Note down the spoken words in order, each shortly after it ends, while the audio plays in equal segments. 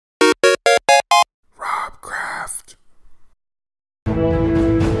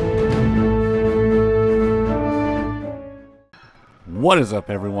What is up,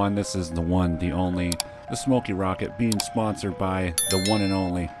 everyone? This is the one, the only, the Smoky Rocket, being sponsored by the one and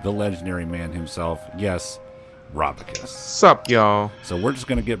only, the legendary man himself. Yes, Robacus. Sup, y'all? So we're just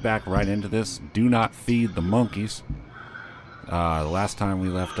gonna get back right into this. Do not feed the monkeys. The last time we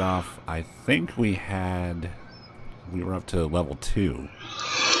left off, I think we were up to level 2.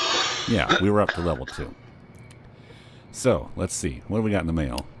 Yeah, we were up to level 2. So let's see, what do we got in the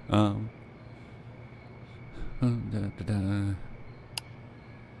mail?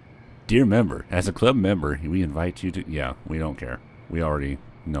 Dear member, as a club member, we invite you to... Yeah, we don't care. We already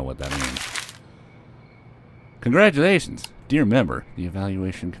know what that means. Congratulations, dear member. The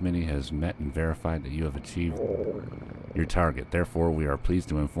evaluation committee has met and verified that you have achieved your target. Therefore, we are pleased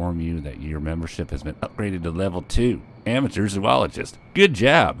to inform you that your membership has been upgraded to level 2. Amateur zoologist. Good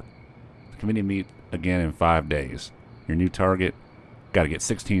job. The committee meet again in 5 days. Your new target, got to get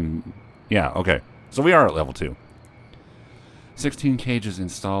 16... Yeah, okay. So we are at level 2. 16 cages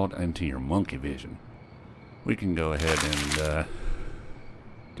installed into your monkey vision. We can go ahead and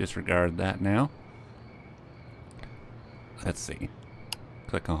disregard that now. Let's see.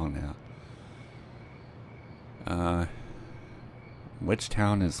 Click on now. Which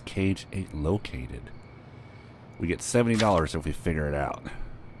town is cage 8 located? We get $70 if we figure it out.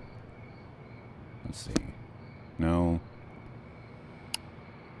 Let's see. No.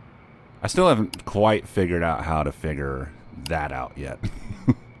 I still haven't quite figured out how to figure that out yet.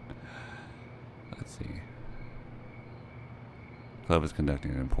 Let's see. Club is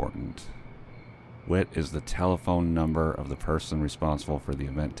conducting an important. What is the telephone number of the person responsible for the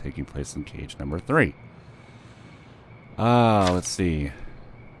event taking place in cage number 3? Let's see.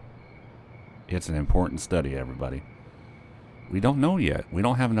 It's an important study, everybody. We don't know yet. We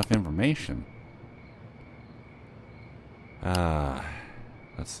don't have enough information. Let's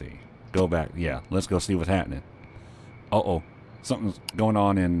see. Go back. Yeah, let's go see what's happening. Uh-oh. Something's going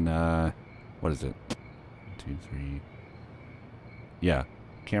on in, what is it? 2, 3. Yeah.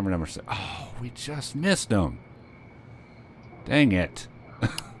 Camera number 6. Oh, we just missed them. Dang it.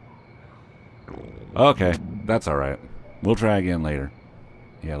 Okay, that's alright. We'll try again later.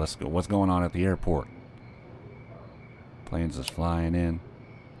 Yeah, let's go. What's going on at the airport? Planes just flying in.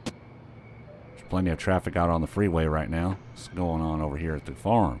 There's plenty of traffic out on the freeway right now. What's going on over here at the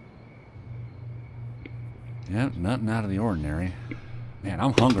farm? Yeah, nothing out of the ordinary. Man,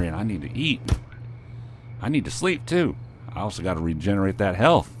 I'm hungry and I need to eat. I need to sleep too. I also got to regenerate that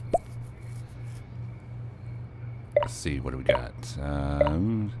health. Let's see, what do we got?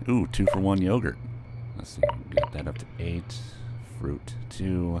 Ooh, 2-for-1 yogurt. Let's see, get that up to 8. Fruit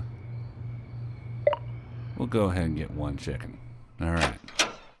 2. We'll go ahead and get 1 chicken. Alright.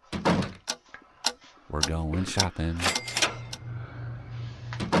 We're going shopping.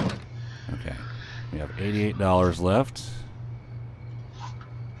 Okay. We have $88 left.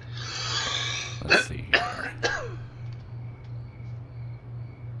 Let's see here.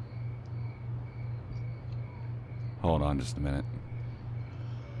 Hold on just a minute.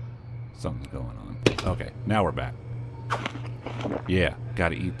 Something's going on. Okay, now we're back. Yeah,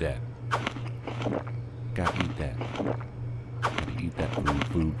 gotta eat that. Gotta eat that. Gotta eat that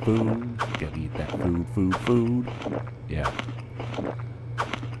food. Gotta eat that food. Yeah.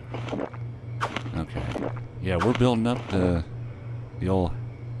 Okay. Yeah, we're building up the old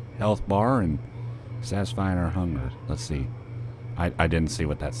health bar and satisfying our hunger. Let's see. I didn't see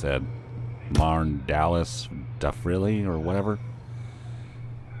what that said. Marn Dallas Duffrilly or whatever.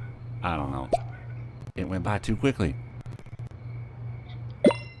 I don't know. It went by too quickly.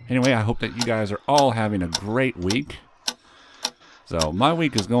 Anyway, I hope that you guys are all having a great week. So, my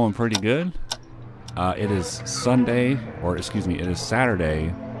week is going pretty good. It is Sunday, or excuse me, it is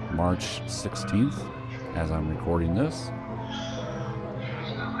Saturday, March 16th, as I'm recording this.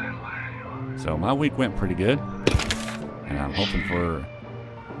 So my week went pretty good, and I'm hoping for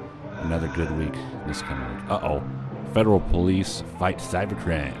another good week this coming week. Uh-oh. Federal police fight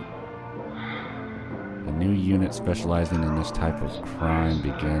cybercrime. A new unit specializing in this type of crime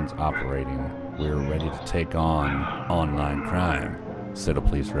begins operating. We're ready to take on online crime, said a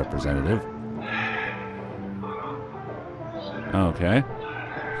police representative. Okay.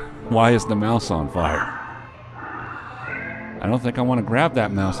 Why is the mouse on fire? I don't think I want to grab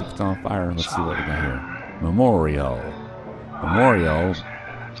that mouse if it's on fire. Let's see what we got here. Memorial. Memorial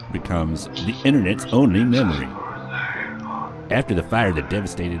becomes the internet's only memory. After the fire that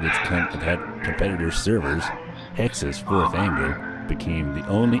devastated its competitor's servers, Hex's fourth anger became the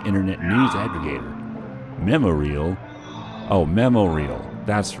only internet news aggregator. Memorial. Oh, Memorial.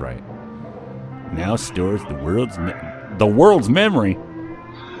 That's right. Now stores the world's memory.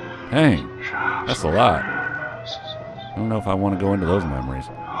 Dang, that's a lot. I don't know if I want to go into those memories.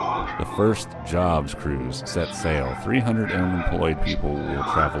 The first jobs cruise set sail. 300 unemployed people will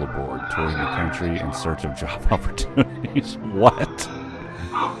travel aboard, touring the country in search of job opportunities. What?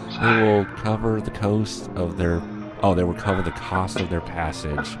 They will cover the cost of their... Oh, they will cover the cost of their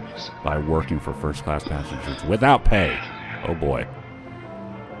passage by working for first-class passengers without pay. Oh, boy.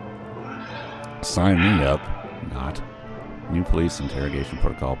 Sign me up. Not. New police interrogation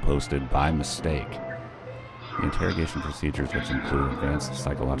protocol posted by mistake. The interrogation procedures, which include advanced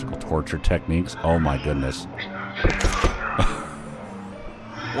psychological torture techniques. Oh my goodness.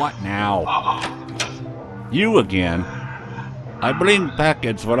 What now? You again? I bring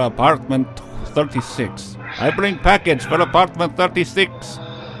package for apartment 36. I bring package for apartment 36.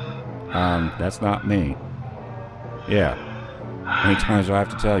 That's not me. Yeah. How many times do I have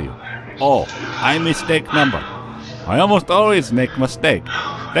to tell you? Oh, I mistake number. I almost always make mistake.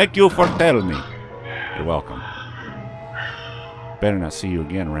 Thank you for telling me. You're welcome. Better not see you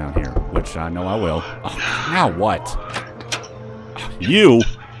again around here, which I know I will. Oh, now what? You?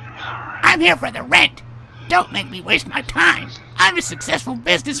 I'm here for the rent. Don't make me waste my time. I'm a successful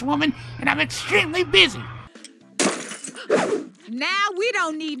businesswoman, and I'm extremely busy. Now we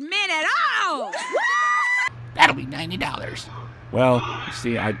don't need men at all. That'll be $90. Well, you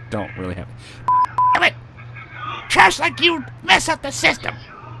see, I don't really have... Damn it! Trash like you mess up the system.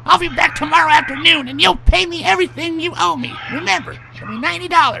 I'll be back tomorrow afternoon, and you'll pay me everything you owe me. Remember, it'll be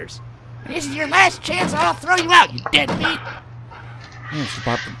 $90. And this is your last chance, or I'll throw you out, you deadbeat. Yeah, she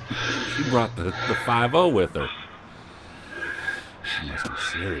brought the 5-0 with her. She must be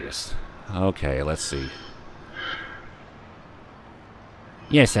serious. Okay, let's see.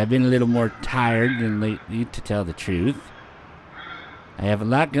 Yes, I've been a little more tired than lately, to tell the truth. I have a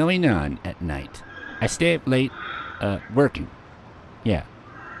lot going on at night. I stay up late, working. Yeah.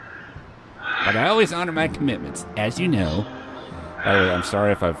 But I always honor my commitments, as you know. By the way, I'm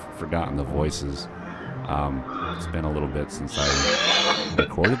sorry if I've forgotten the voices. It's been a little bit since I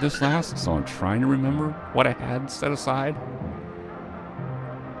recorded this last, so I'm trying to remember what I had set aside.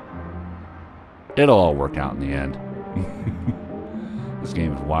 It'll all work out in the end. This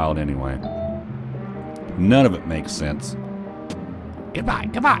game is wild anyway. None of it makes sense. Goodbye,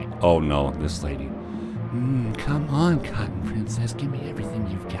 goodbye. Oh no, this lady. Come on, Cotton Princess. Give me everything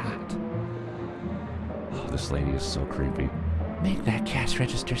you've got. Oh, this lady is so creepy. Make that cash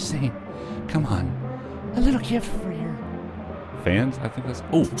register sing. Come on. A little gift for your... Fans? I think that's...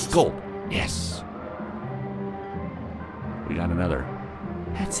 Oh, gold. Yes. We got another.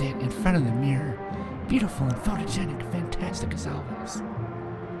 That's it, in front of the mirror. Beautiful and photogenic, fantastic as always.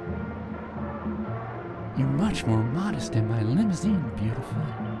 You're much more modest than my limousine, beautiful.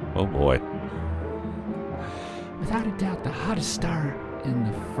 Oh boy. Without a doubt, the hottest star in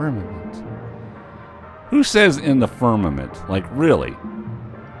the firmament. Who says in the firmament? Like, really?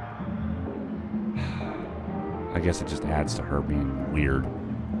 I guess it just adds to her being weird.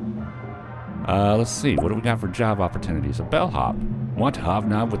 Let's see. What do we got for job opportunities? A bellhop. Want to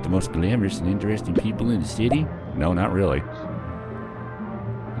hobnob with the most glamorous and interesting people in the city? No, not really.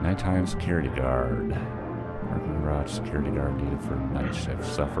 Nighttime security guard. Parking garage security guard needed for night shift.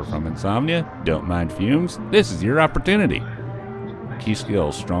 Suffer from insomnia? Don't mind fumes? This is your opportunity. Key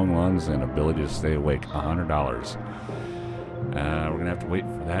skills, strong lungs, and ability to stay awake. $100. We're going to have to wait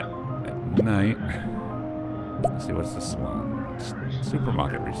for that at night. Let's see, what's this one?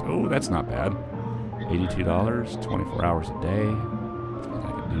 Supermarket research. Oh, that's not bad. $82, 24 hours a day.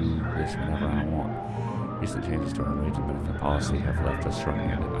 I can do this whenever I want. Recent changes to our wage and benefit policy have left us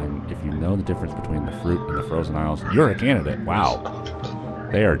short-handed. If you know the difference between the fruit and the frozen aisles, you're a candidate. Wow.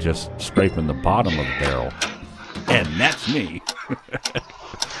 They are just scraping the bottom of the barrel. And that's me.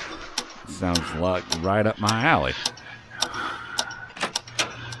 Sounds like right up my alley.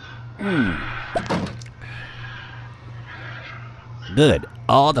 Good.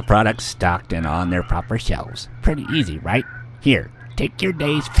 All the products stocked and on their proper shelves. Pretty easy, right? Here, take your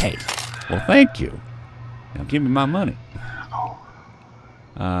day's pay. Well, thank you. Now give me my money.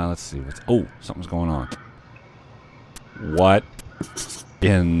 Let's see. Oh, something's going on. What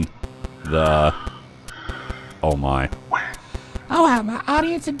in the... Oh, my. Oh, how my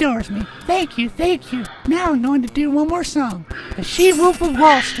audience adores me. Thank you, thank you. Now I'm going to do one more song. The She-Wolf of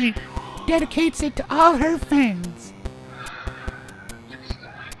Wall Street dedicates it to all her fans.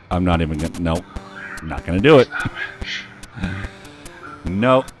 I'm not even gonna... Nope. I'm not gonna do it.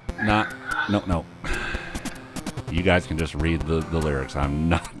 Nope. No. You guys can just read the lyrics. I'm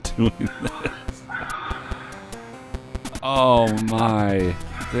not doing this. Oh my.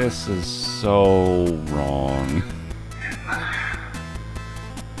 This is so wrong.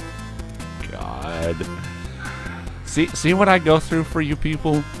 God. See what I go through for you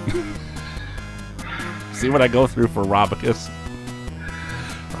people? See what I go through for Robacus?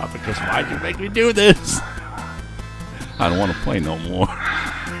 Robacus, why'd you make me do this? I don't want to play no more.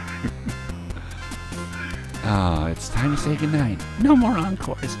 Ah, it's time to say goodnight. No more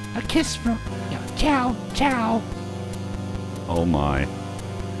encores. A kiss from... Ciao, ciao. Oh my.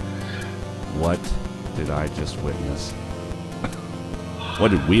 What did I just witness?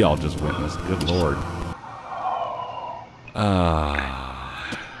 What did we all just witness? Good lord.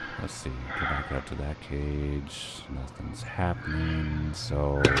 Let's see. Go back up to that cage. Nothing's happening.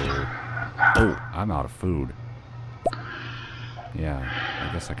 So... Oh, I'm out of food. Yeah,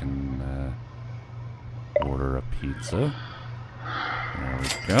 I guess I can order a pizza. There we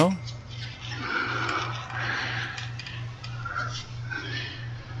go.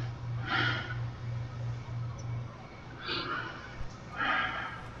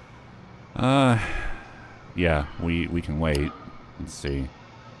 Yeah, we can wait. Let's see.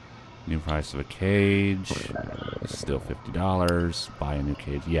 New price of a cage. Still $50. Buy a new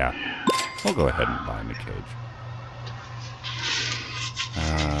cage. Yeah, we'll go ahead and buy a new cage.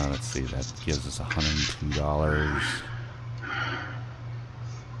 Let's see. That gives us $102.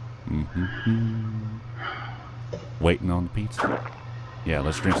 Waiting on the pizza. Yeah,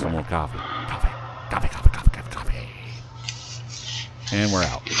 let's drink some more coffee. Coffee. And we're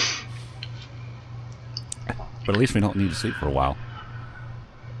out. But at least we don't need to sleep for a while.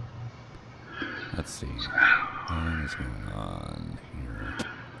 Let's see. What is going on here?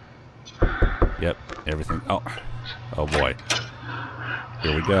 Yep, everything. Oh boy.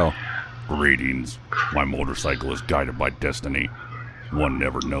 Here we go. Greetings. My motorcycle is guided by destiny. One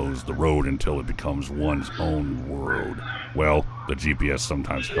never knows the road until it becomes one's own world. Well, the GPS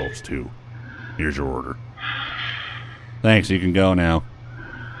sometimes helps too. Here's your order. Thanks, you can go now.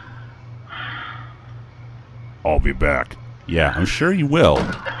 I'll be back. Yeah, I'm sure you will.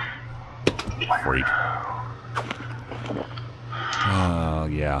 Freak.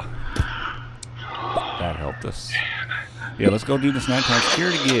 Yeah. That helped us. Yeah, let's go do this nighttime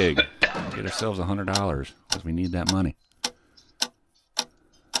security gig. Get ourselves $100, because we need that money.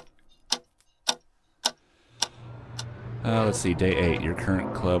 Let's see, day 8. Your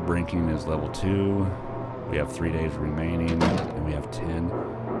current club ranking is level 2. We have 3 days remaining, and we have 10.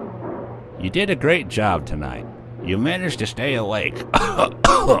 You did a great job tonight. You managed to stay awake.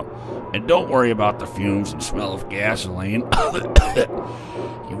 And don't worry about the fumes and smell of gasoline.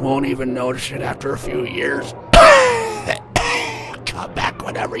 You won't even notice it after a few years. Come back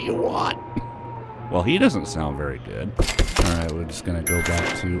whenever you want. Well, he doesn't sound very good. Alright, we're just gonna go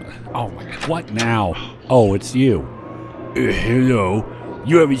back to... Oh my god, what now? Oh, it's you. Hello.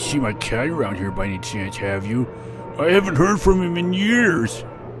 You haven't seen my cat around here by any chance, have you? I haven't heard from him in years.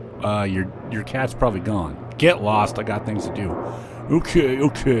 Your cat's probably gone. Get lost, I got things to do.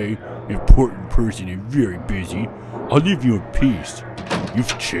 Okay. Important person and very busy. I'll leave you in peace.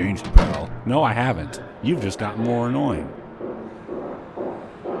 You've changed, pal. No, I haven't. You've just gotten more annoying.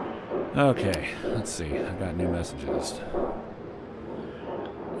 Okay, let's see. I've got new messages.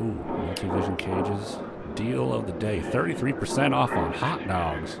 Ooh, multi-vision cages. Deal of the day. 33% off on hot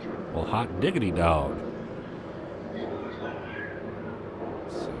dogs. Well, hot diggity dog.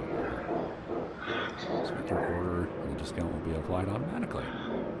 So, select your order, and the discount will be applied automatically.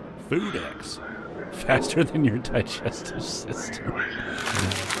 Food X. Faster than your digestive system.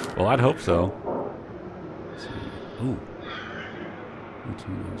 Well, I'd hope so. Let's see. Ooh.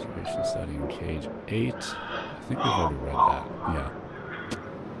 Routine observation study in cage 8. I think we've already read that. Yeah.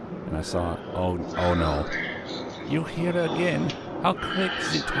 And I saw... Oh no. You here again? How quick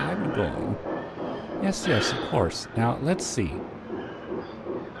is the time going? Yes, of course. Now, let's see.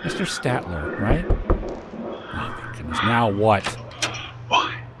 Mr. Statler, right? Oh, my goodness. Now what?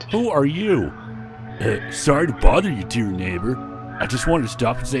 What? Who are you? Sorry to bother you, dear neighbor. I just wanted to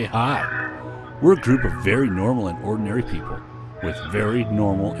stop and say hi. We're a group of very normal and ordinary people with very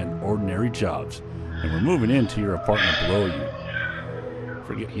normal and ordinary jobs, and we're moving into your apartment below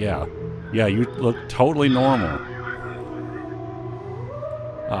you. Yeah, you look totally normal.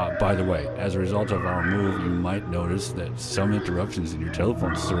 By the way, as a result of our move, you might notice that some interruptions in your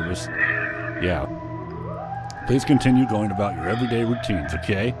telephone service. Yeah. Please continue going about your everyday routines,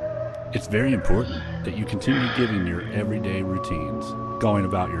 okay? It's very important that you continue giving your everyday routines. Going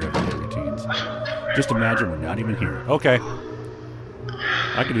about your everyday routines. Just imagine we're not even here. Okay.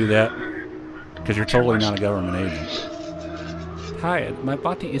 I can do that. Because you're totally not a government agent. Tired. My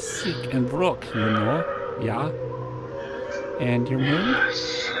body is sick and broke, you know? Yeah? And your mood?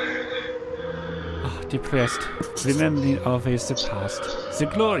 Oh, depressed. Remembering always the past. The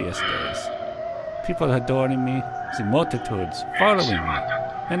glorious days. People adoring me. The multitudes following me.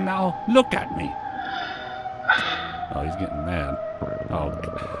 And now, look at me. Oh, he's getting mad. Oh,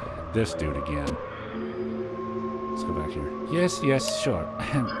 this dude again. Let's go back here. Yes, sure.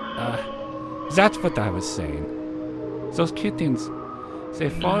 That's what I was saying. Those kittens, they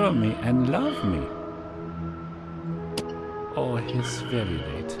follow me and love me. Oh, it's very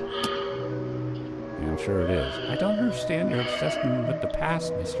late. Yeah, I'm sure it is. I don't understand your obsession with the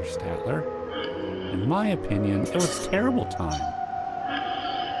past, Mr. Statler. In my opinion, it was a terrible time.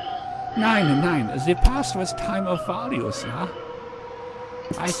 9. The past was time of value, sir.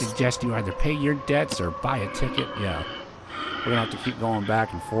 I suggest you either pay your debts or buy a ticket. Yeah. We're gonna have to keep going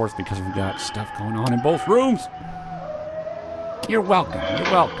back and forth because we've got stuff going on in both rooms. You're welcome.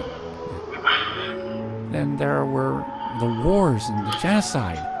 You're welcome. Then there were the wars and the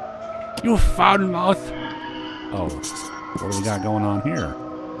genocide. You foul-mouthed. Oh, what do we got going on here?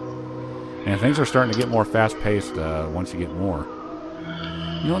 And things are starting to get more fast-paced once you get more.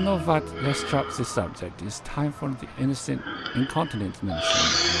 You know what? Let's drop the subject. It's time for the innocent incontinence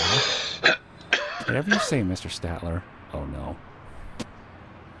medicine. Whatever you say, Mr. Statler. Oh, no.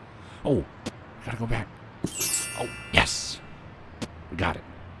 Oh, gotta go back. Oh, yes. We got it.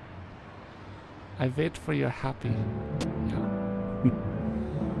 I wait for your happy... Yeah.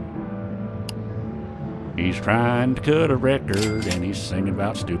 He's trying to cut a record and he's singing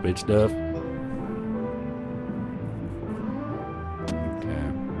about stupid stuff. Okay.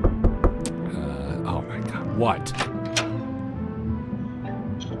 Oh my god. What?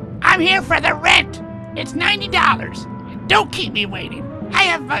 I'm here for the rent. It's $90. Don't keep me waiting. I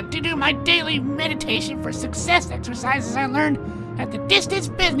have to do my daily meditation for success exercises I learned at the distance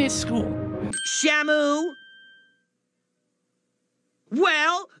business school. Shamu?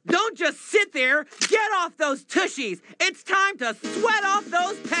 Well, don't just sit there. Get off those tushies. It's time to sweat off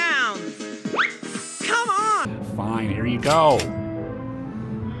those pounds. Come on. Fine, here you go.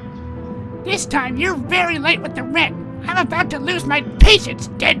 This time you're very late with the rent. I'm about to lose my patience,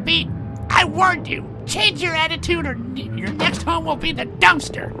 deadbeat. I warned you. Change your attitude or your next home will be the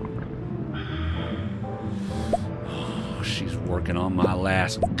dumpster. Oh, she's working on my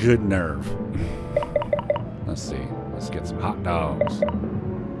last good nerve. Let's see. Let's get some hot dogs.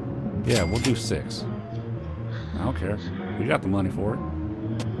 Yeah, we'll do 6. I don't care. We got the money for it.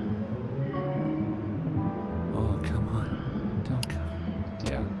 Oh, come on. Don't come.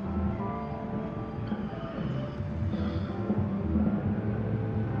 Yeah.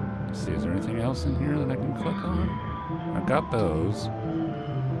 Let's see, is there anything else in here that I can click on? I've got those.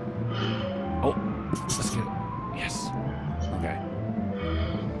 Oh, let's get it. Yes. Okay.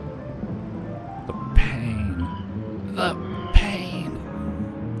 The pain. The pain.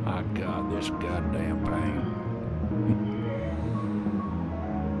 My God, this goddamn pain.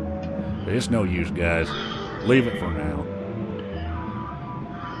 It's no use, guys. Leave it for now.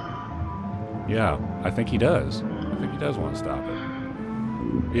 Yeah, I think he does. I think he does want to stop it.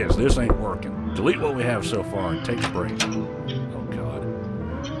 Yes, this ain't working. Delete what we have so far and take a break. Oh, God.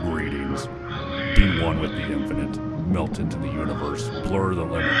 Greetings. Be one with the infinite. Melt into the universe. Blur the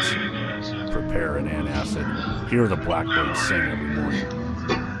limits. Prepare an antacid. Hear the blackbirds sing every morning.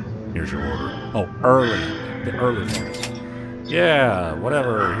 Here's your order. Oh, early. The early things. Yeah,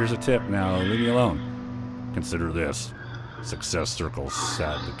 whatever. Here's a tip now. Leave me alone. Consider this. Success circles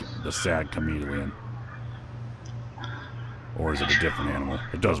the sad chameleon. Or is it a different animal?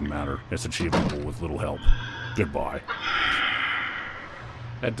 It doesn't matter. It's achievable with little help. Goodbye.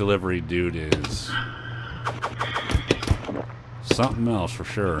 That delivery dude is something else for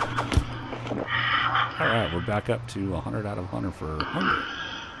sure. Alright, we're back up to 100 out of 100 for hunger.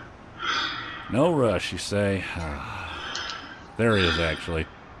 No rush, you say. There he is, actually.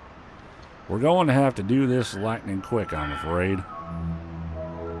 We're going to have to do this lightning quick, I'm afraid.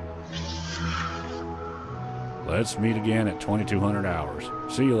 Let's meet again at 2200 hours.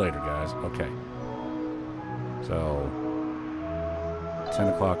 See you later, guys. Okay. So, 10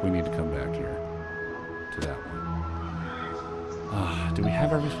 o'clock, we need to come back here to that one. Do we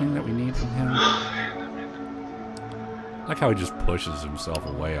have everything that we need from him? I like how he just pushes himself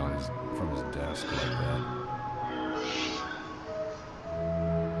away on from his desk like that.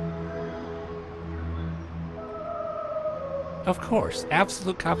 Of course,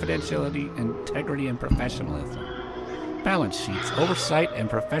 absolute confidentiality, integrity, and professionalism. Balance sheets, oversight, and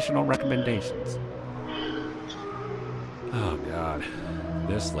professional recommendations. Oh, God.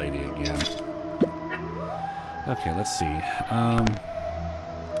 This lady again. Okay, let's see.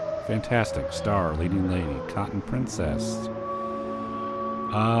 Fantastic. Star, leading lady, cotton princess.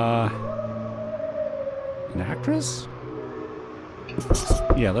 An actress?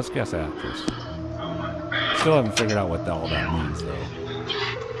 Yeah, let's guess actress. Still haven't figured out what all that means, though.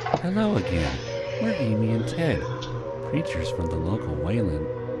 Hello again. We're Amy and Ted, preachers from the local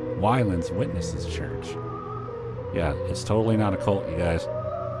Wylands Witnesses Church. Yeah, it's totally not a cult, you guys.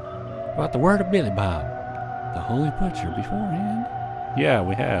 About the word of Billy Bob, the Holy Butcher, beforehand? Yeah,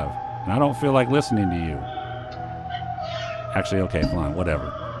 we have. And I don't feel like listening to you. Actually, okay, fine,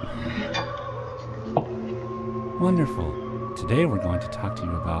 whatever. Wonderful. Today we're going to talk to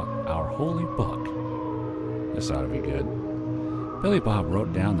you about our holy book. This ought to be good. Billy Bob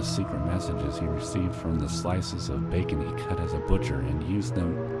wrote down the secret messages he received from the slices of bacon he cut as a butcher and used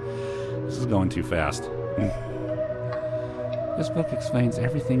them. This is going too fast. This book explains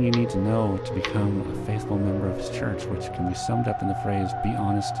everything you need to know to become a faithful member of his church, which can be summed up in the phrase, be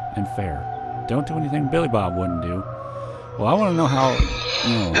honest and fair. Don't do anything Billy Bob wouldn't do. Well, I want to know how,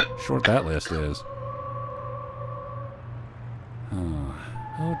 short that list is.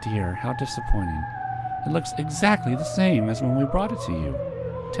 Oh dear, how disappointing. It looks exactly the same as when we brought it to you.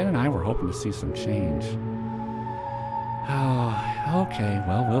 Ted and I were hoping to see some change. Oh, okay,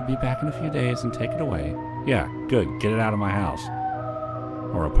 well, we'll be back in a few days and take it away. Yeah, good. Get it out of my house.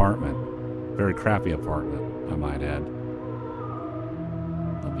 Or apartment. Very crappy apartment, I might add.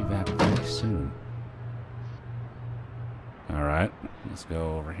 I'll be back very soon. Alright, let's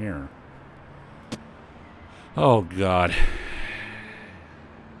go over here. Oh, God.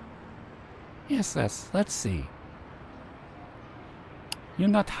 Yes, let's see. You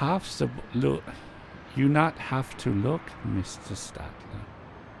not have to look, Mr. Statler.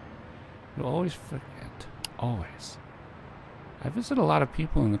 You always forget. Always. I visit a lot of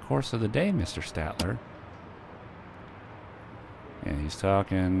people in the course of the day, Mr. Statler. And he's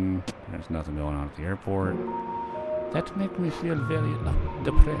talking. There's nothing going on at the airport. That makes me feel very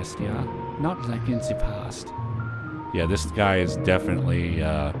depressed, yeah? Not like in the past. Yeah, this guy is definitely,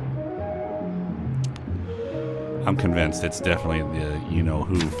 I'm convinced it's definitely the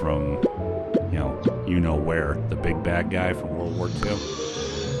you-know-who from, you-know-where. The big bad guy from World War II.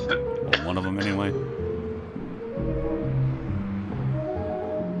 Well, one of them, anyway.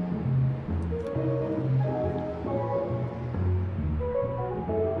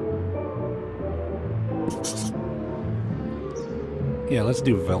 Yeah, let's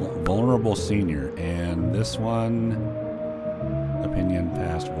do Vulnerable Senior. And this one, opinion,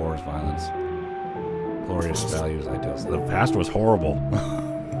 past, wars, violence. Glorious values, ideals. The past was horrible.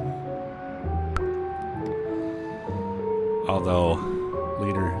 Although,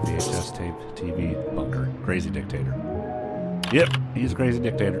 leader, VHS tape, TV, bunker, crazy dictator. Yep, he's a crazy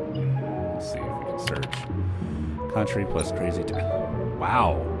dictator. Let's see if we can search. Country plus crazy.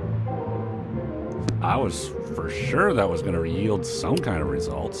 Wow. I was for sure that was going to yield some kind of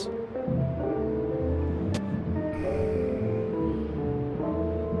results.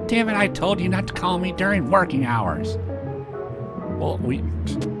 Damn it, I told you not to call me during working hours. Well,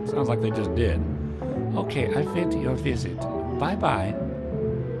 sounds like they just did. Okay, I fit your visit. Bye-bye.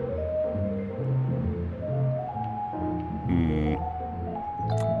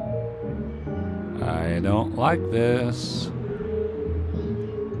 I don't like this.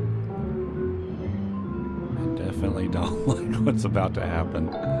 I definitely don't like what's about to happen.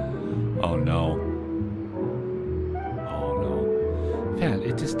 Oh no. Well,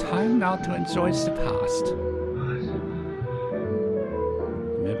 it is time now to enjoy the past.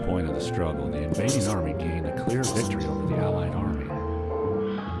 Midpoint of the struggle, the invading army gained a clear victory over the Allied army.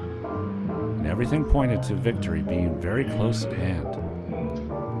 And everything pointed to victory being very close at hand.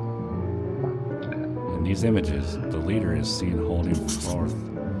 In these images, the leader is seen holding forth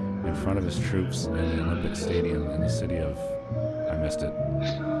in front of his troops in the Olympic Stadium in the city of... I missed it.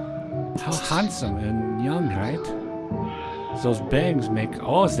 How handsome and young, right? Those bangs make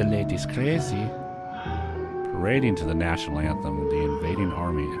all the ladies crazy. Parading to the national anthem, the invading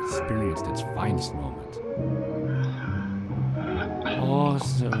army experienced its finest moment. Oh,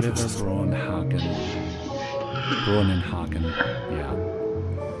 the river Brunenhagen. Yeah.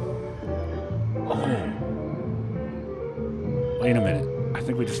 Oh. Wait a minute. I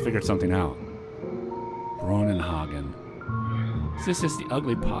think we just figured something out. Brunenhagen. This is the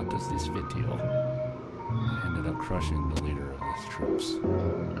ugly part of this video. Ended up crushing the leader of his troops.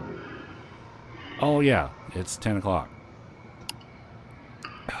 Oh yeah, it's 10 o'clock.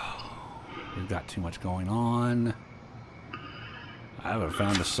 We've got too much going on. I haven't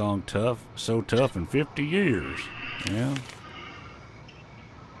found a song so tough in 50 years. Yeah.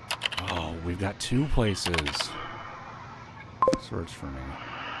 Oh, we've got 2 places. Search for me.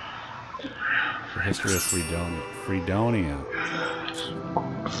 The history of Fredonia.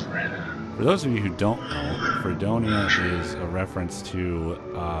 For those of you who don't know, Fredonia is a reference to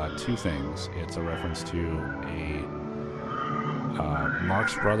two things. It's a reference to a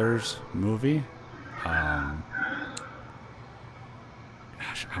Marx Brothers movie. Gosh,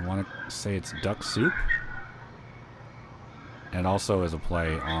 I want to say it's Duck Soup. And also as a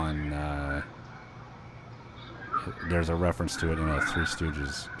play on... there's a reference to it in a Three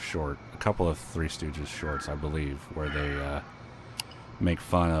Stooges short. A couple of Three Stooges shorts, I believe, where they make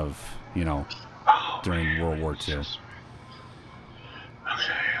fun of, you know, during World War II.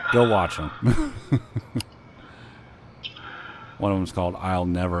 Go watch them. One of them's called I'll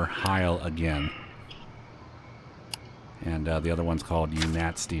Never Heil Again. And the other one's called You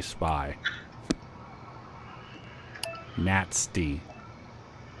Nasty Spy. Nasty.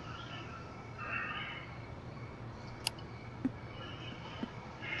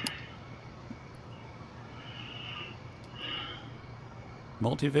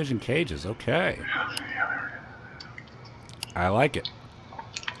 Multivision cages, okay. I like it.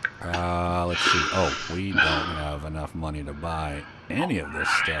 Let's see. Oh, we don't have enough money to buy any of this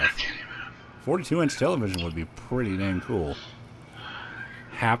stuff. 42-inch television would be pretty dang cool.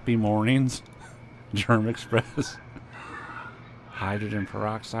 Happy Mornings. Germ Express. Hydrogen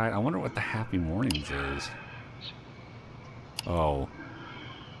peroxide. I wonder what the Happy Mornings is. Oh.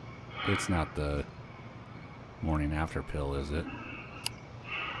 It's not the morning after pill, is it?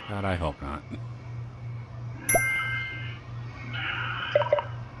 God, I hope not.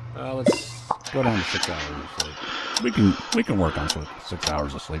 Let's go down to 6 hours of sleep. We can work on 6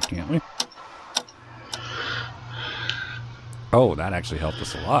 hours of sleep, can't we? Oh, that actually helped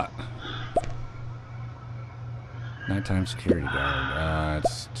us a lot. Nighttime security guard.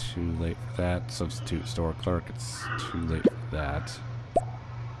 It's too late for that. Substitute store clerk. It's too late for that.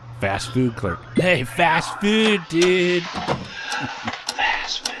 Fast food clerk. Hey, fast food, dude.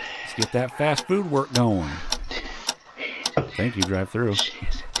 Fast food. Let's get that fast food work going. Thank you, drive-through.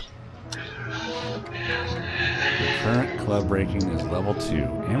 The current club ranking is level 2.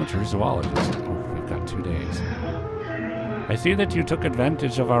 Amateur zoologist. Oh, we've got 2 days. I see that you took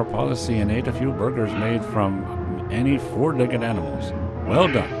advantage of our policy and ate a few burgers made from any four-legged animals. Well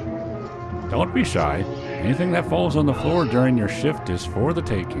done. Don't be shy. Anything that falls on the floor during your shift is for the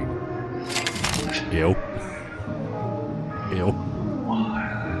taking. Ew. Ew.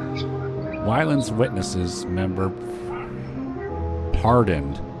 Wyland's witnesses member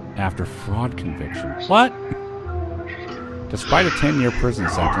pardoned after fraud conviction. What? Despite a 10-year prison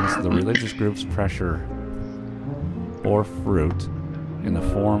sentence, the religious group's pressure or fruit in the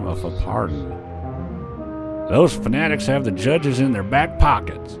form of a pardon. Those fanatics have the judges in their back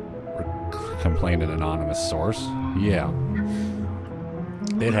pockets, complained an anonymous source. Yeah,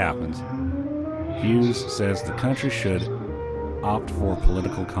 it happens. Hughes says the country should opt for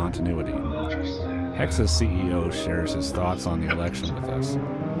political continuity. Hexa's CEO shares his thoughts on the election with us.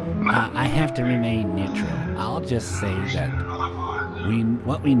 I have to remain neutral. I'll just say that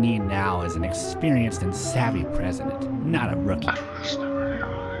what we need now is an experienced and savvy president, not a rookie.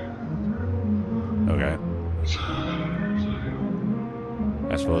 Okay.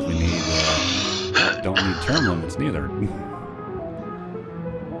 I suppose we need, don't need term limits neither.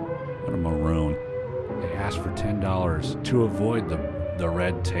 What a maroon. They asked for $10 to avoid the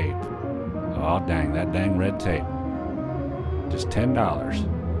red tape. Oh, dang, that dang red tape. Just $10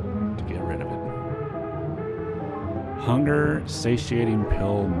 to get rid of it. Hunger satiating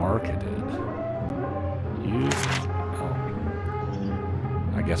pill marketed. Use. Oh.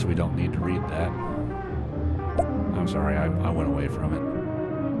 I guess we don't need to read that. I'm sorry, I went away from it.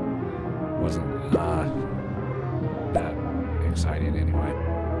 Wasn't that exciting anyway.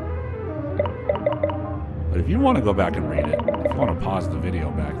 But if you want to go back and read it, if you want to pause the video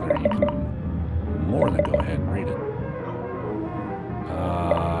back there, you can more than go ahead and read it.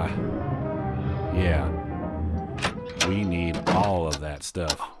 Yeah. We need all of that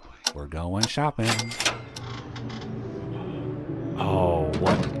stuff. We're going shopping. Oh,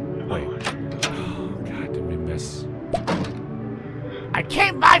 what? Wait. Oh, God, did we miss? I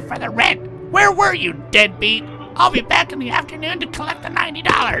came by for the rent. Where were you, deadbeat? I'll be back in the afternoon to collect the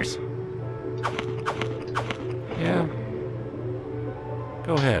 $90. Yeah.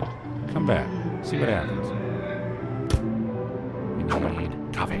 Go ahead. Come back. See what happens. We need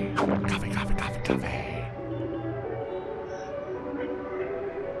coffee. Coffee, coffee, coffee, coffee.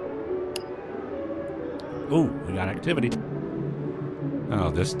 Ooh, we got activity.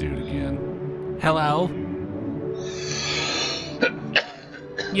 Oh, this dude again. Hello?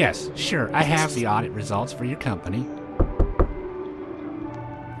 Yes, sure. I have the audit results for your company.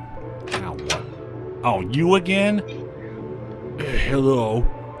 Now what? Oh, you again? Hello.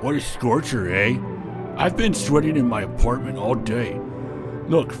 What a scorcher, eh? I've been sweating in my apartment all day.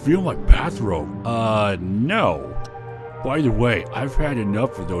 Look, feel my bathrobe. No. By the way, I've had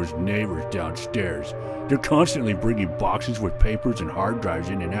enough of those neighbors downstairs. They're constantly bringing boxes with papers and hard drives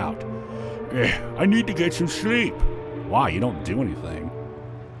in and out. I need to get some sleep. Why? You don't do anything.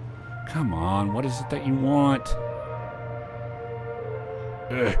 Come on, what is it that you want?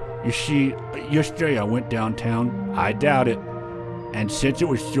 You see, yesterday I went downtown. I doubt it. And since it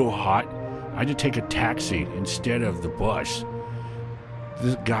was so hot, I had to take a taxi instead of the bus.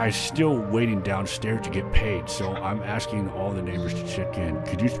 This guy's still waiting downstairs to get paid, so I'm asking all the neighbors to check in.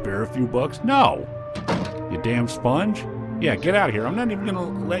 Could you spare a few bucks? No! You damn sponge. Yeah, get out of here. I'm not even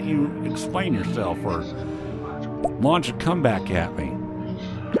gonna let you explain yourself or launch a comeback at me.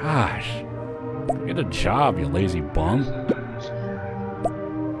 Gosh. Get a job, you lazy bum.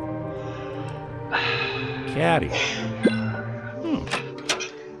 Caddy.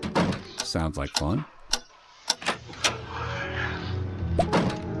 Sounds like fun.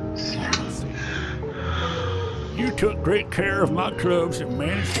 Let's see. You took great care of my clubs and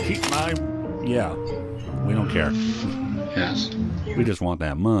managed to keep my... Yeah, we don't care. Yes. We just want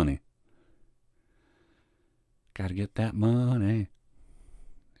that money. Gotta get that money.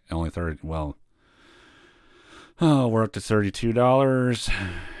 Only 30, well... Oh, we're up to $32.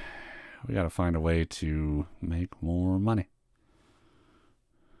 We gotta find a way to make more money.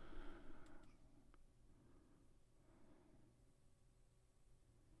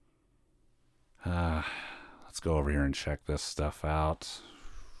 Let's go over here and check this stuff out.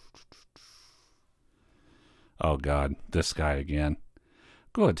 Oh God, this guy again.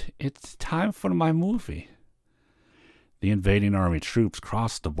 Good, it's time for my movie. The invading army troops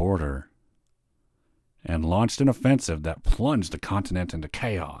crossed the border and launched an offensive that plunged the continent into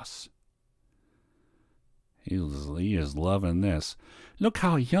chaos. He is loving this. Look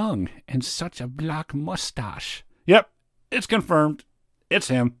how young and such a black mustache. Yep, it's confirmed. It's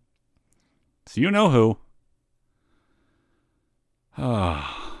him. So you know who.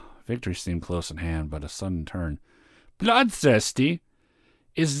 Ah, victory seemed close at hand, but a sudden turn. Bloodthirsty?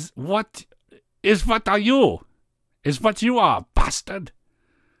 Is what are you? Is what you are, bastard.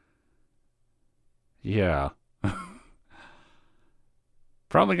 Yeah.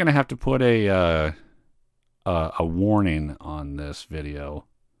 Probably gonna have to put a warning on this video.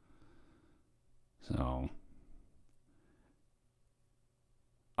 So.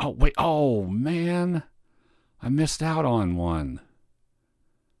 Oh, wait. Oh, man. I missed out on one.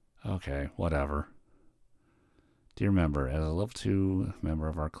 Okay, whatever. Dear member, as a level 2 member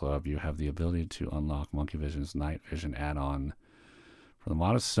of our club, you have the ability to unlock Monkey Vision's Night Vision add-on for the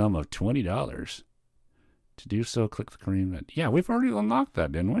modest sum of $20. To do so, click the green... Yeah, we've already unlocked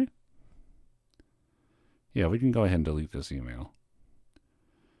that, didn't we? Yeah, we can go ahead and delete this email.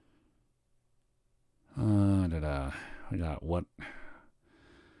 We got what...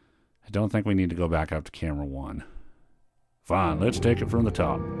 I don't think we need to go back up to camera 1. Fine, let's take it from the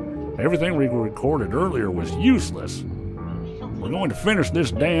top. Everything we recorded earlier was useless. We're going to finish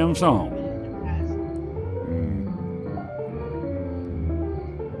this damn song.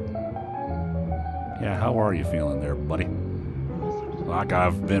 Yeah, how are you feeling there, buddy? Like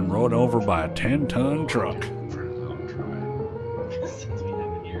I've been run over by a 10-ton truck.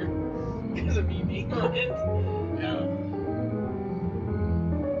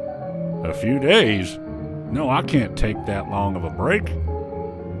 A few days? No, I can't take that long of a break.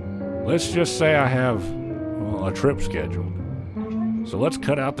 Let's just say I have, well, a trip scheduled. So let's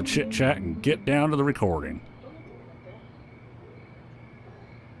cut out the chit-chat and get down to the recording.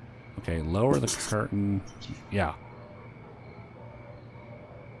 Okay, lower the curtain. Yeah.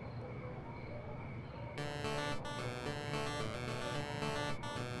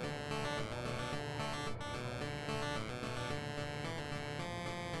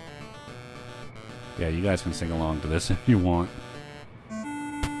 Yeah, you guys can sing along to this if you want.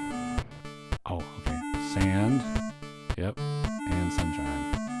 Oh, okay. Sand. Yep. And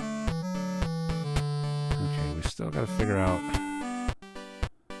sunshine. Okay, we still gotta figure out...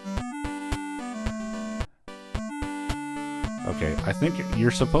 Okay, I think you're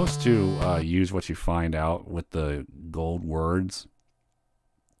supposed to use what you find out with the gold words.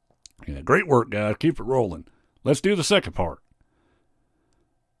 Yeah, great work, guys. Keep it rolling. Let's do the second part.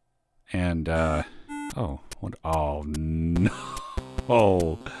 And, oh, what? Oh, no.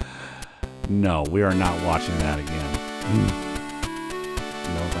 Oh, no, we are not watching that again.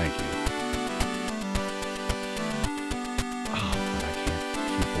 No, thank you. Oh, but I can't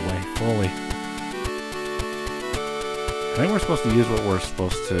keep away fully. I think we're supposed to use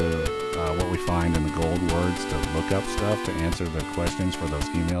what we find in the gold words to look up stuff to answer the questions for those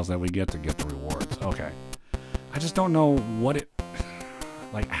emails that we get to get the rewards. Okay. I just don't know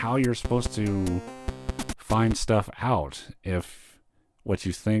how you're supposed to find stuff out if what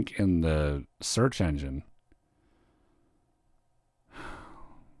you think in the search engine.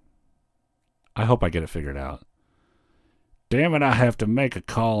 I hope I get it figured out. Damn it, I have to make a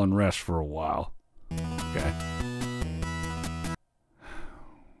call and rest for a while. Okay.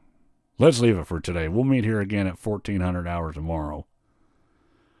 Let's leave it for today. We'll meet here again at 1400 hours tomorrow.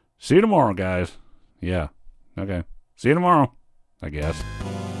 See you tomorrow, guys. Yeah. Okay. See you tomorrow, I guess.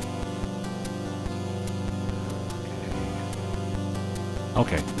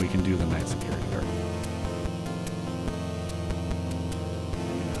 Okay, we can do the night security guard.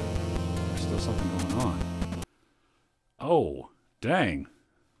 There's still something going on. Oh, dang.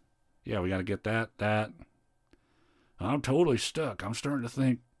 Yeah, we got to get that. I'm totally stuck. I'm starting to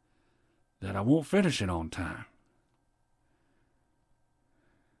think that I won't finish it on time.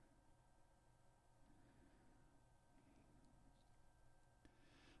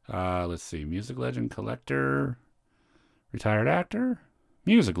 Let's see. Music legend, collector, retired actor,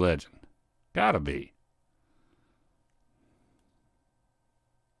 music legend. Gotta be.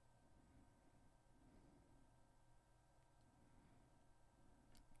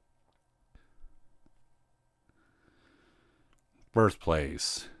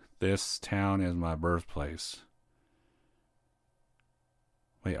 Birthplace. This town is my birthplace.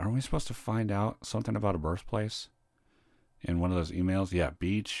 Wait, aren't we supposed to find out something about a birthplace? In one of those emails? Yeah,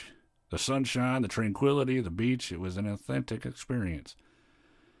 beach. The sunshine, the tranquility, the beach. It was an authentic experience.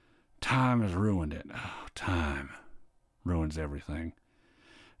 Time has ruined it. Oh, time ruins everything.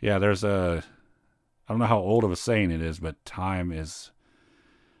 Yeah, there's I don't know how old of a saying it is, but time is...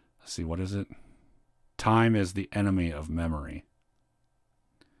 Let's see, what is it? Time is the enemy of memory.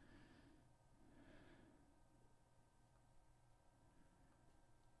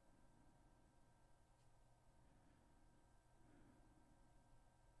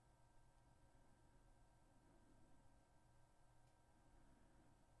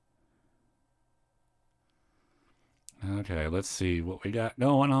 Okay, let's see what we got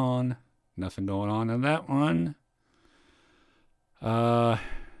going on. Nothing going on in that one.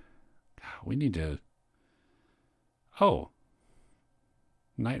 We need to... Oh.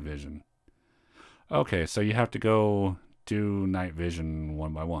 Night vision. Okay, so you have to go do night vision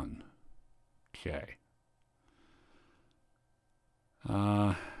one by one. Okay.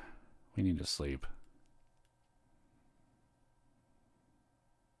 We need to sleep.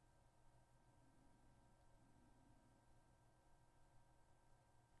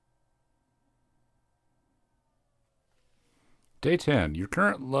 Day 10. Your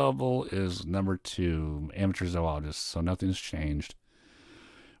current level is number 2, amateur zoologist, so nothing's changed.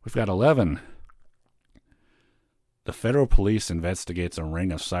 We've got 11. The federal police investigates a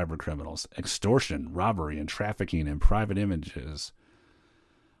ring of cyber criminals. Extortion, robbery, and trafficking in private images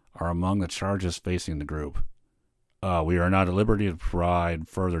are among the charges facing the group. We are not at liberty to provide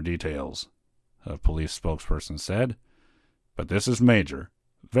further details, a police spokesperson said. But this is major.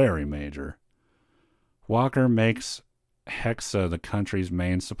 Very major. Walker makes Hexa the country's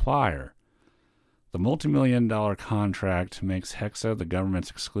main supplier. The multi-million-dollar contract makes Hexa the government's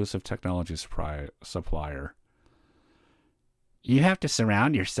exclusive technology supplier. You have to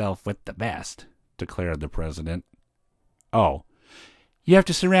surround yourself with the best, declared the president. Oh. You have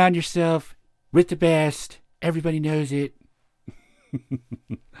to surround yourself with the best. Everybody knows it.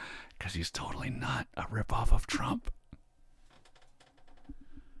 Because he's totally not a ripoff of Trump.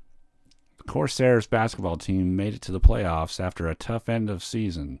 The Corsairs basketball team made it to the playoffs after a tough end of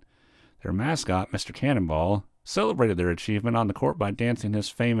season. Their mascot, Mr. Cannonball, celebrated their achievement on the court by dancing his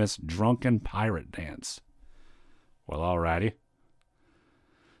famous drunken pirate dance. Well, alrighty.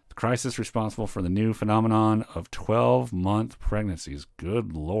 The crisis responsible for the new phenomenon of 12-month pregnancies.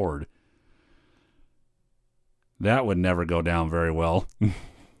 Good Lord. That would never go down very well.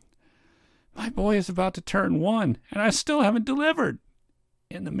 My boy is about to turn 1, and I still haven't delivered.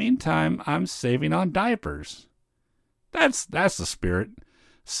 In the meantime, I'm saving on diapers. That's the spirit.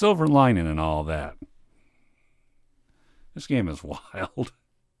 Silver lining and all that. This game is wild.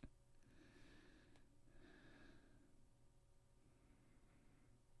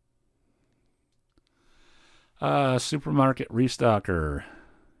 Supermarket restocker.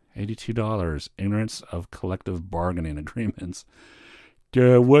 $82. Ignorance of collective bargaining agreements.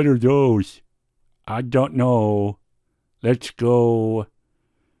 What are those? I don't know. Let's go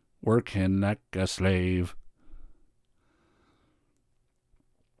working like a slave.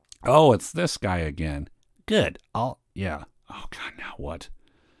 Oh, it's this guy again. Good. I'll Yeah. Oh, God, now what?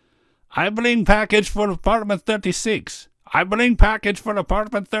 I bring package for apartment 36. I bring package for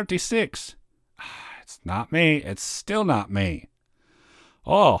apartment 36. It's not me. It's still not me.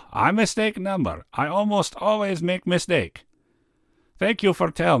 Oh, I mistake number. I almost always make mistake. Thank you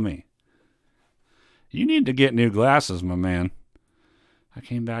for tell me. You need to get new glasses, my man. I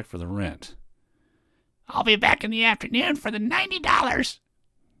came back for the rent. I'll be back in the afternoon for the $90.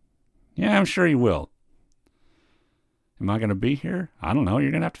 Yeah, I'm sure you will. Am I going to be here? I don't know.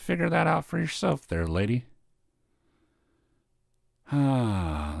 You're going to have to figure that out for yourself there, lady.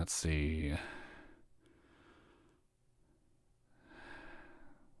 Let's see.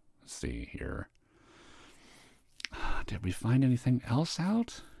 Let's see here. Did we find anything else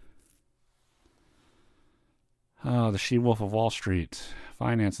out? The She-Wolf of Wall Street.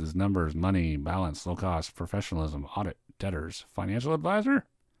 Finances, numbers, money, balance, low cost, professionalism, audit, debtors, financial advisor?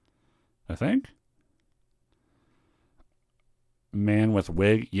 I think. Man with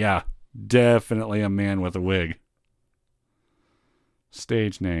wig? Yeah, definitely a man with a wig.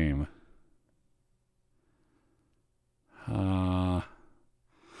 Stage name.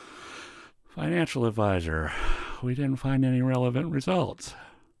 Financial advisor. We didn't find any relevant results.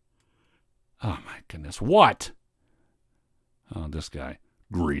 Oh my goodness. What? Oh, this guy.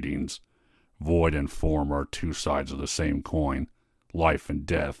 Greetings. Void and form are two sides of the same coin. Life and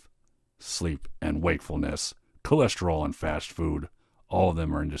death. Sleep and wakefulness. Cholesterol and fast food. All of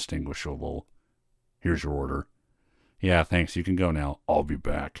them are indistinguishable. Here's your order. Yeah, thanks. You can go now. I'll be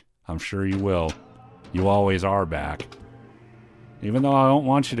back. I'm sure you will. You always are back. Even though I don't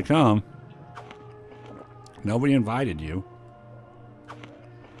want you to come. Nobody invited you.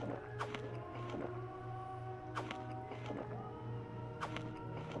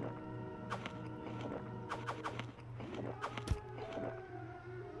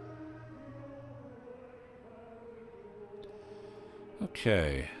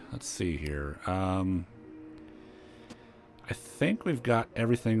 Okay, let's see here. I think we've got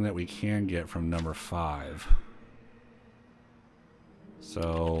everything that we can get from number 5.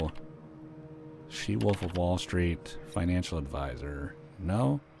 So, She-Wolf of Wall Street, financial advisor.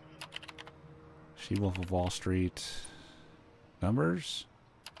 No? She-Wolf of Wall Street, numbers?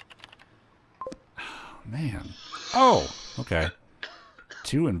 Oh, man. Oh, okay.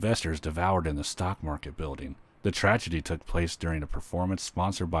 2 investors devoured in the stock market building. The tragedy took place during a performance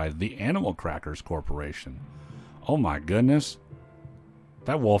sponsored by the Animal Crackers Corporation. Oh my goodness.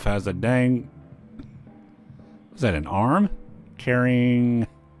 That wolf has a dang... Is that an arm? Carrying...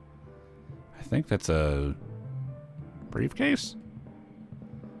 I think that's a... briefcase?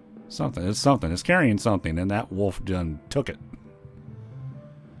 Something. It's something. It's carrying something, and that wolf done took it.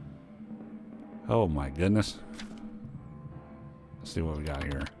 Oh my goodness. Let's see what we got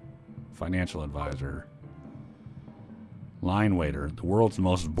here. Financial advisor. Line waiter, the world's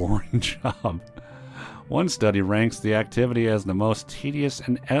most boring job. One study ranks the activity as the most tedious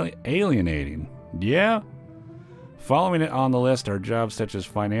and alienating. Yeah? Following it on the list are jobs such as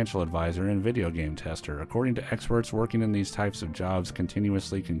financial advisor and video game tester. According to experts, working in these types of jobs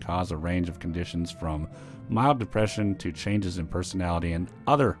continuously can cause a range of conditions from mild depression to changes in personality and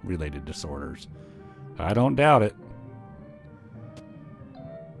other related disorders. I don't doubt it.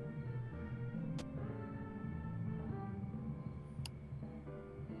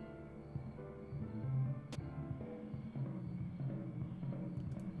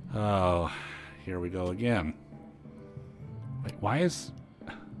 Oh, here we go again. Wait, why is...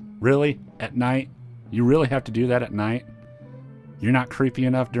 Really? At night? You really have to do that at night? You're not creepy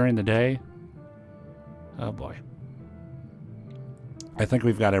enough during the day? Oh boy. I think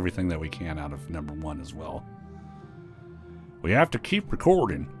we've got everything that we can out of number 1 as well. We have to keep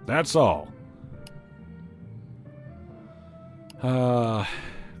recording. That's all. Go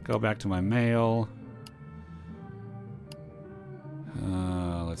back to my mail.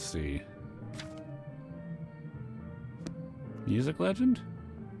 Let's see. Music legend?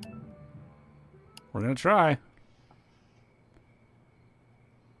 We're gonna try.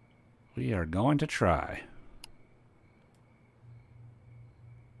 We are going to try.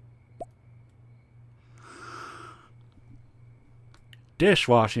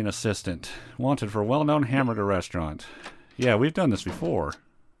 Dishwashing assistant. Wanted for well-known hamburger restaurant. Yeah, we've done this before.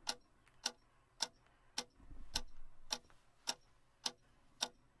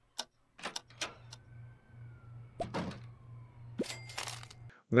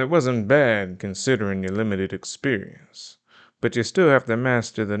 That wasn't bad considering your limited experience, but you still have to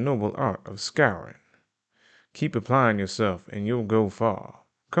master the noble art of scouring. Keep applying yourself and you'll go far.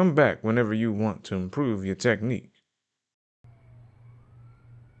 Come back whenever you want to improve your technique.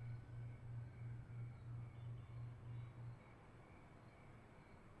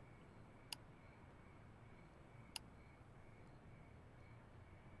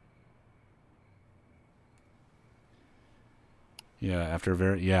 Yeah,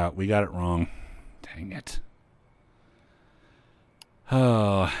 after yeah, we got it wrong. Dang it.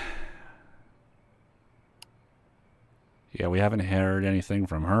 Oh. Yeah, we haven't heard anything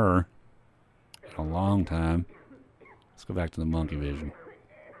from her in a long time. Let's go back to the monkey vision.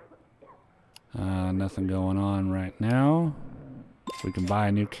 Nothing going on right now. We can buy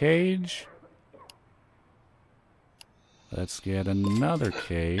a new cage. Let's get another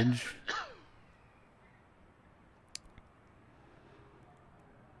cage.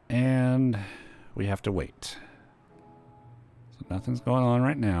 And we have to wait. So nothing's going on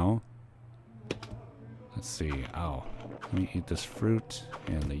right now. Let's see. Oh, let me eat this fruit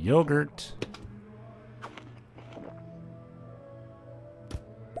and the yogurt.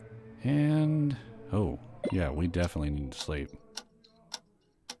 And, oh, yeah, we definitely need to sleep.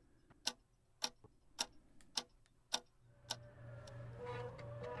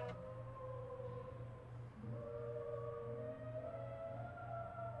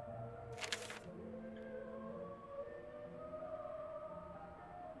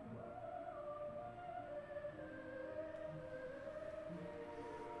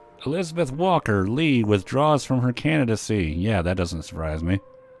 Elizabeth Walker Lee withdraws from her candidacy. Yeah, that doesn't surprise me.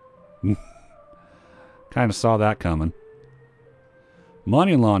 Kind of saw that coming.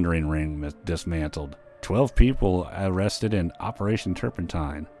 Money laundering ring dismantled. 12 people arrested in Operation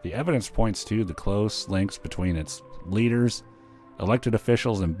Turpentine. The evidence points to the close links between its leaders, elected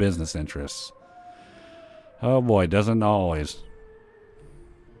officials, and business interests. Oh boy, doesn't always.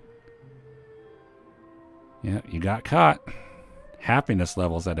 Yeah, you got caught. Happiness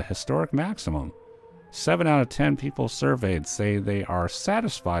levels at a historic maximum. 7 out of 10 people surveyed say they are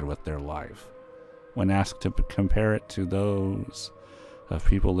satisfied with their life. When asked to compare it to those of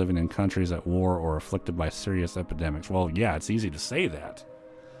people living in countries at war or afflicted by serious epidemics. Well, yeah, it's easy to say that.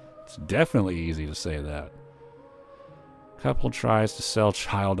 It's definitely easy to say that. Couple tries to sell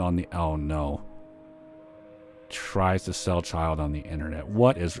child on the... Oh, no. Tries to sell child on the internet.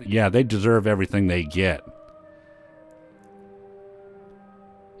 What is... Yeah, they deserve everything they get.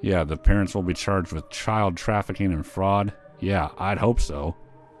 Yeah, the parents will be charged with child trafficking and fraud. Yeah, I'd hope so.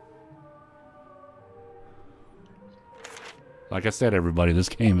 Like I said, everybody, this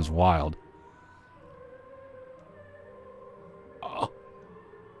game is wild.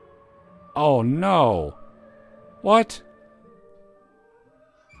 Oh no. What?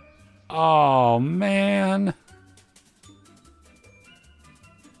 Oh, man.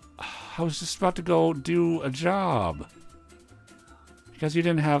 I was just about to go do a job. Because you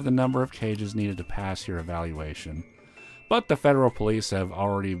didn't have the number of cages needed to pass your evaluation. But the federal police have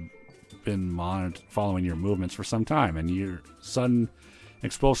already been following your movements for some time, and your sudden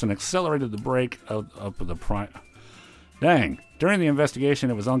expulsion accelerated the break of the prime. Dang. During the investigation,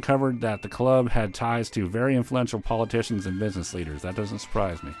 it was uncovered that the club had ties to very influential politicians and business leaders. That doesn't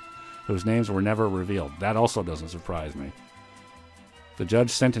surprise me. Whose names were never revealed. That also doesn't surprise me. The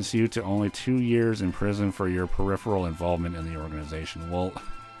judge sentenced you to only 2 years in prison for your peripheral involvement in the organization. Well,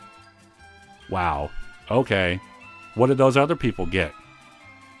 wow. Okay. What did those other people get?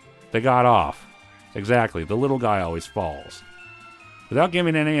 They got off. Exactly. The little guy always falls. Without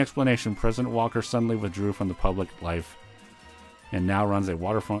giving any explanation, President Walker suddenly withdrew from the public life and now runs a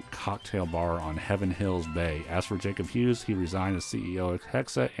waterfront cocktail bar on Heaven Hills Bay. As for Jacob Hughes, he resigned as CEO of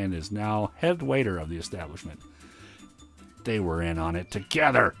Hexa and is now head waiter of the establishment. They were in on it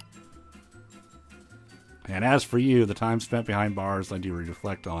together. And as for you, the time spent behind bars led you to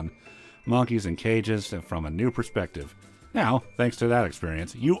reflect on monkeys and cages from a new perspective. Now, thanks to that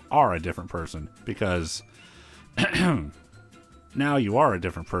experience, you are a different person because now you are a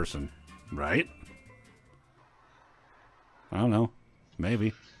different person, right? I don't know.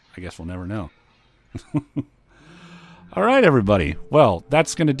 Maybe. I guess we'll never know. All right, everybody. Well,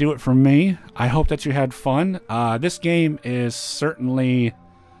 that's going to do it for me. I hope that you had fun. This game is certainly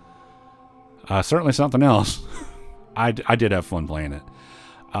something else. I did have fun playing it.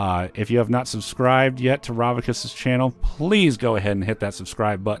 If you have not subscribed yet to Robacus' channel, please go ahead and hit that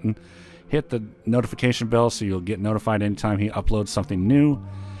subscribe button. Hit the notification bell so you'll get notified anytime he uploads something new.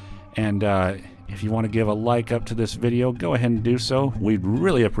 And if you want to give a like up to this video, go ahead and do so. We'd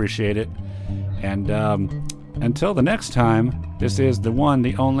really appreciate it. And until the next time, this is the one,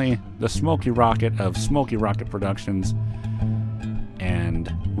 the only, the Smoky Rocket of Smoky Rocket Productions. And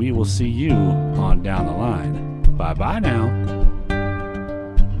we will see you on down the line. Bye-bye now.